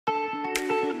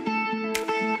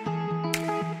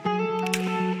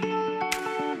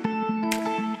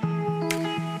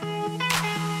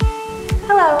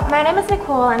my name is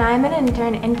Nicole and I'm an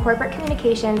intern in corporate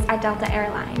communications at Delta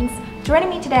Airlines. Joining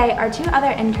me today are two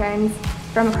other interns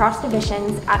from across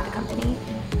divisions at the company.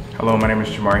 Hello, my name is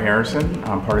Jamar Harrison.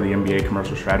 I'm part of the MBA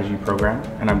Commercial Strategy program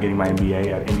and I'm getting my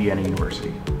MBA at Indiana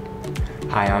University.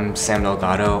 Hi, I'm Sam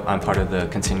Delgado. I'm part of the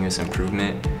Continuous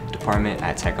Improvement Department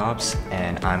at TechOps,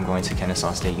 and I'm going to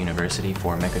Kennesaw State University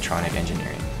for Mechatronic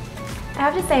Engineering. I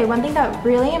have to say, one thing that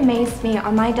really amazed me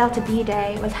on my Delta B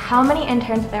day was how many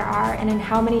interns there are and in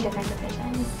how many different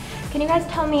divisions. Can you guys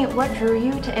tell me what drew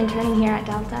you to interning here at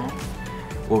Delta?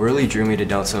 What really drew me to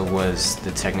Delta was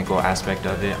the technical aspect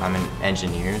of it. I'm an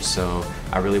engineer, so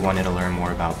I really wanted to learn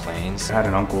more about planes. I had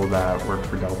an uncle that worked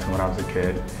for Delta when I was a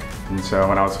kid, and so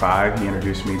when I was 5, he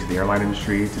introduced me to the airline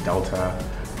industry, to Delta,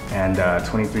 and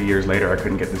 23 years later I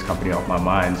couldn't get this company off my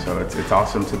mind, so it's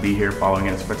awesome to be here following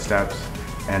in his footsteps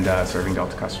and serving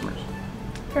Delta customers.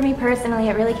 For me personally,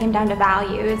 it really came down to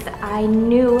values. I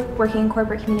knew working in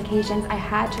corporate communications, I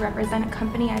had to represent a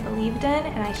company I believed in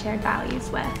and I shared values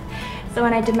with. So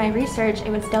when I did my research,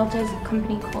 it was Delta's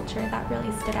company culture that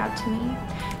really stood out to me.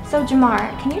 So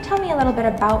Jamar, can you tell me a little bit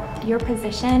about your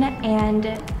position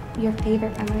and your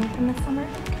favorite memory from this summer?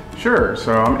 Sure,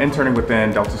 so I'm interning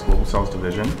within Delta's Global Sales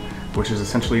Division, which is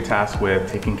essentially tasked with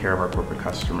taking care of our corporate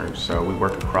customers. So we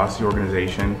work across the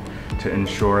organization to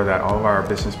ensure that all of our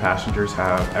business passengers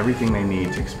have everything they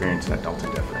need to experience that Delta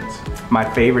difference. My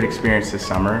favorite experience this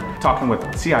summer, talking with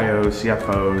CIOs,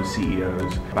 CFOs,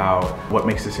 CEOs about what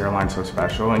makes this airline so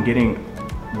special and getting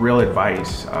real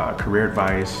advice, career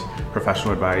advice,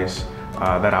 professional advice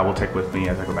that I will take with me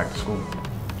as I go back to school.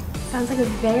 Sounds like a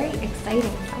very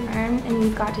exciting summer and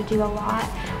you've got to do a lot.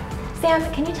 Sam,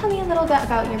 can you tell me a little bit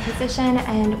about your position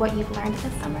and what you've learned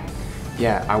this summer?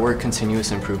 Yeah, I work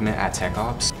continuous improvement at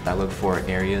TechOps. I look for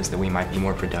areas that we might be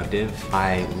more productive.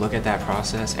 I look at that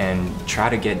process and try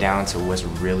to get down to what's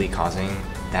really causing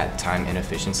that time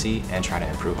inefficiency and try to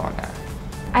improve on that.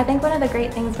 I think one of the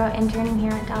great things about interning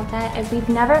here at Delta is we've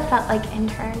never felt like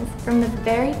interns. From the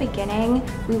very beginning,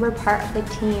 we were part of the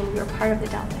team, we were part of the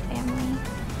Delta family.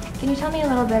 Can you tell me a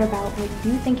little bit about what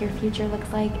you think your future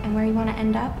looks like and where you want to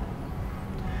end up?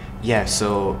 Yeah,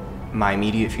 so my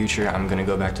immediate future, I'm going to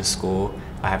go back to school.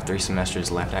 I have 3 semesters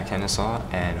left at Kennesaw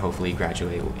and hopefully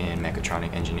graduate in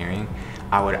mechatronic engineering.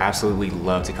 I would absolutely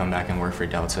love to come back and work for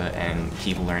Delta and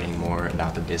keep learning more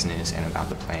about the business and about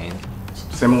the plane.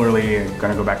 Similarly, I'm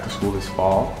going to go back to school this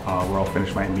fall, where I'll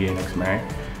finish my MBA next May.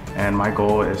 And my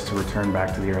goal is to return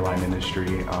back to the airline industry.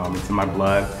 It's in my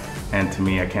blood, and to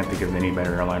me, I can't think of any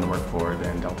better airline to work for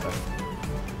than Delta.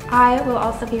 I will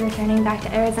also be returning back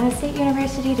to Arizona State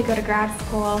University to go to grad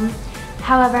school.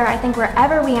 However, I think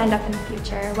wherever we end up in the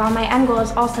future, while my end goal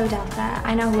is also Delta,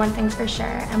 I know one thing's for sure,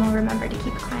 and we'll remember to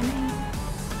keep climbing.